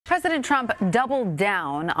President Trump doubled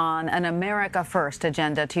down on an America First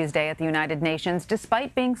agenda Tuesday at the United Nations,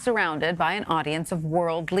 despite being surrounded by an audience of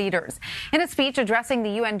world leaders. In a speech addressing the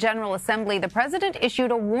UN General Assembly, the president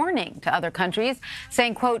issued a warning to other countries,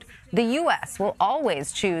 saying, quote, "The U.S. will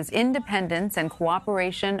always choose independence and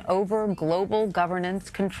cooperation over global governance,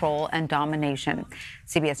 control, and domination."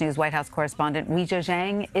 CBS News White House correspondent Weijia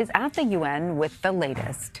Jiang is at the UN with the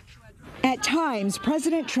latest. At times,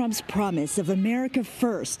 President Trump's promise of America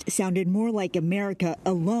First sounded more like America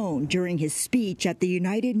alone during his speech at the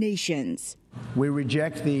United Nations. We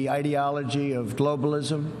reject the ideology of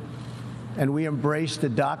globalism, and we embrace the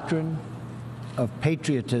doctrine of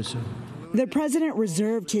patriotism. The president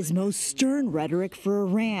reserved his most stern rhetoric for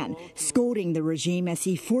Iran, scolding the regime as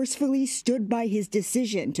he forcefully stood by his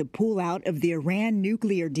decision to pull out of the Iran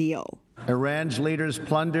nuclear deal. Iran's leaders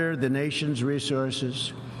plunder the nation's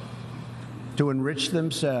resources to enrich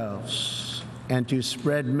themselves and to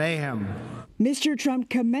spread mayhem. Mr. Trump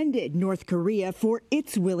commended North Korea for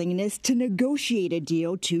its willingness to negotiate a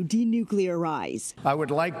deal to denuclearize. I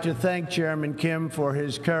would like to thank Chairman Kim for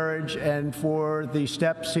his courage and for the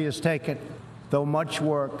steps he has taken, though much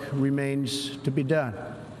work remains to be done.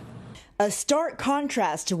 A stark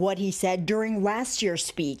contrast to what he said during last year's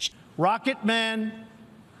speech. Rocket Man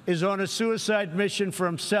is on a suicide mission for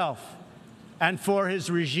himself and for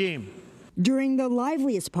his regime. During the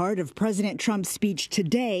liveliest part of President Trump's speech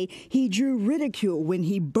today, he drew ridicule when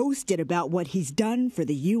he boasted about what he's done for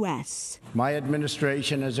the U.S. My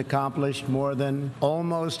administration has accomplished more than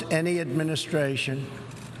almost any administration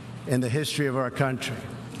in the history of our country.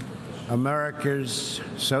 America's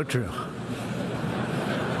so true.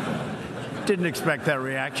 Didn't expect that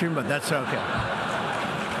reaction, but that's okay.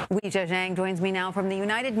 Weijia Jiang joins me now from the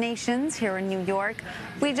United Nations here in New York.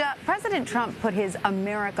 Weijia, President Trump put his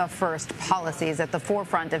America First policies at the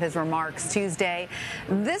forefront of his remarks Tuesday.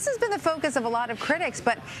 This has been the focus of a lot of critics,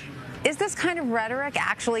 but is this kind of rhetoric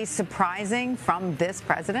actually surprising from this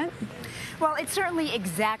president? Well, it's certainly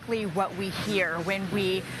exactly what we hear when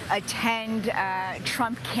we attend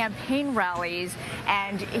Trump campaign rallies,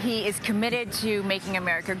 and he is committed to making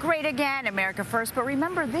America great again, America first. But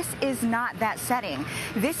remember, this is not that setting.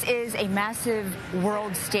 This is a massive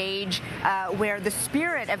world stage where the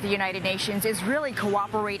spirit of the United Nations is really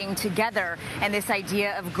cooperating together, and this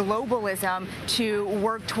idea of globalism to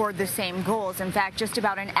work toward the same goals. In fact, just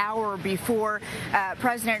about an hour before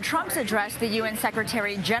President Trump's address, the UN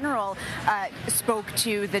Secretary General spoke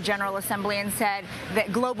to the General Assembly and said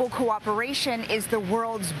that global cooperation is the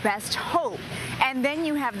world's best hope. And then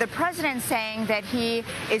you have the president saying that he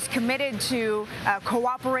is committed to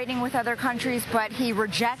cooperating with other countries, but he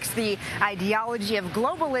rejects the ideology of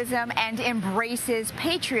globalism and embraces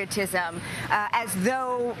patriotism, as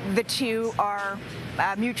though the two are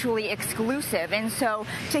mutually exclusive. And so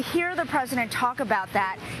to hear the president talk about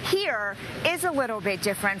that here is a little bit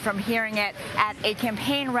different from hearing it at a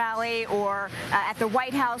campaign rally or at the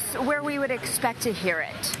White House, where we would expect to hear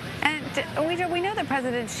it. And we know that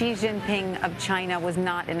President Xi Jinping of China was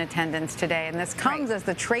not in attendance today, and this comes as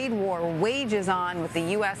the trade war wages on, with the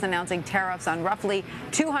U.S. announcing tariffs on roughly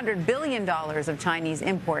 $200 billion of Chinese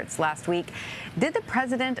imports last week. Did the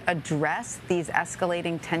president address these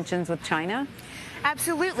escalating tensions with China?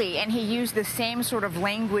 Absolutely, and he used the same sort of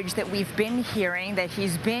language that we've been hearing, that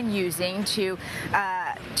he's been using to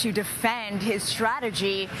defend his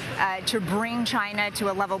strategy to bring China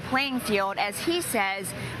to a level playing field, as he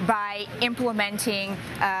says, by implementing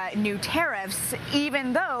new tariffs,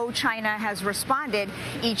 even though China has responded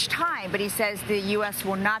each time. But he says the U.S.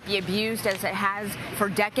 will not be abused as it has for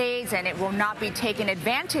decades, and it will not be taken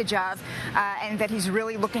advantage of, and that he's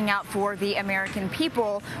really looking out for the American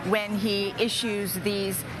people when he issues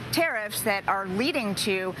these tariffs that are leading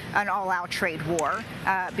to an all-out trade war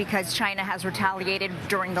because China has retaliated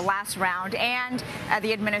during the last round, and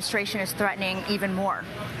the administration is threatening even more.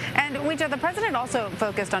 And Weijia, the president also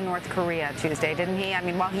focused on North Korea Tuesday, didn't he? I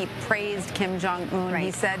mean, while he praised Kim Jong-un,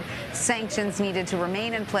 he said sanctions needed to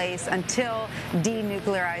remain in place until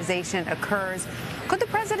denuclearization occurs. Could the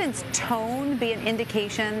president's tone be an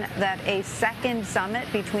indication that a second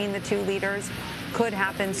summit between the two leaders could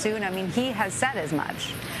happen soon? I mean, he has said as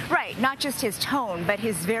much. Right, not just his tone, but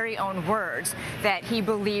his very own words, that he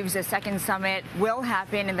believes a second summit will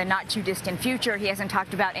happen in the not-too-distant future. He hasn't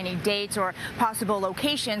talked about any dates or possible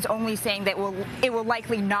locations, only saying that it will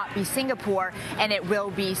likely not be Singapore and it will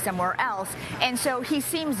be somewhere else. And so he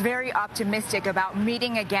seems very optimistic about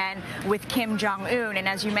meeting again with Kim Jong-un. And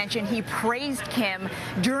as you mentioned, he praised Kim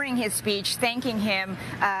during his speech, thanking him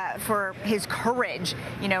for his courage,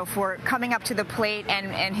 for coming up to the plate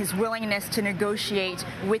and his willingness to negotiate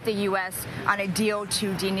with with the U.S. on a deal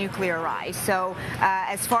to denuclearize. So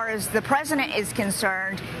as far as the president is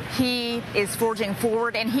concerned, he is forging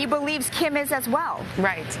forward, and he believes Kim is as well.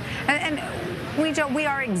 Right. And we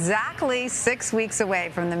are exactly 6 weeks away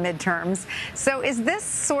from the midterms. So is this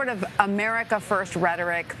sort of America First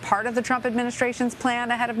rhetoric part of the Trump administration's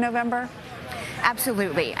plan ahead of November?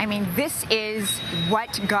 Absolutely. I mean, this is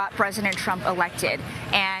what got President Trump elected,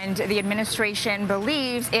 and the administration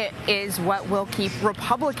believes it is what will keep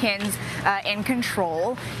Republicans in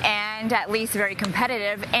control and at least very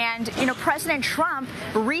competitive. And, you know, President Trump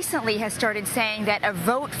recently has started saying that a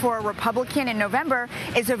vote for a Republican in November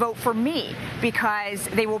is a vote for me because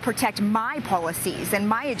they will protect my policies and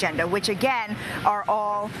my agenda, which, again, are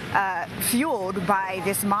all fueled by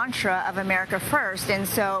this mantra of America First. And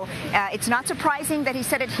so it's not surprising that he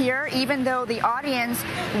said it here, even though the audience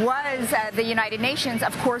was the United Nations.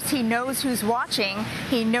 Of course, he knows who's watching.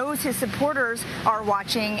 He knows his supporters are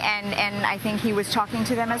watching, and I think he was talking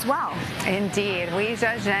to them as well. Indeed.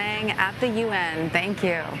 Weijia Jiang at the UN. Thank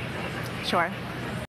you. Sure.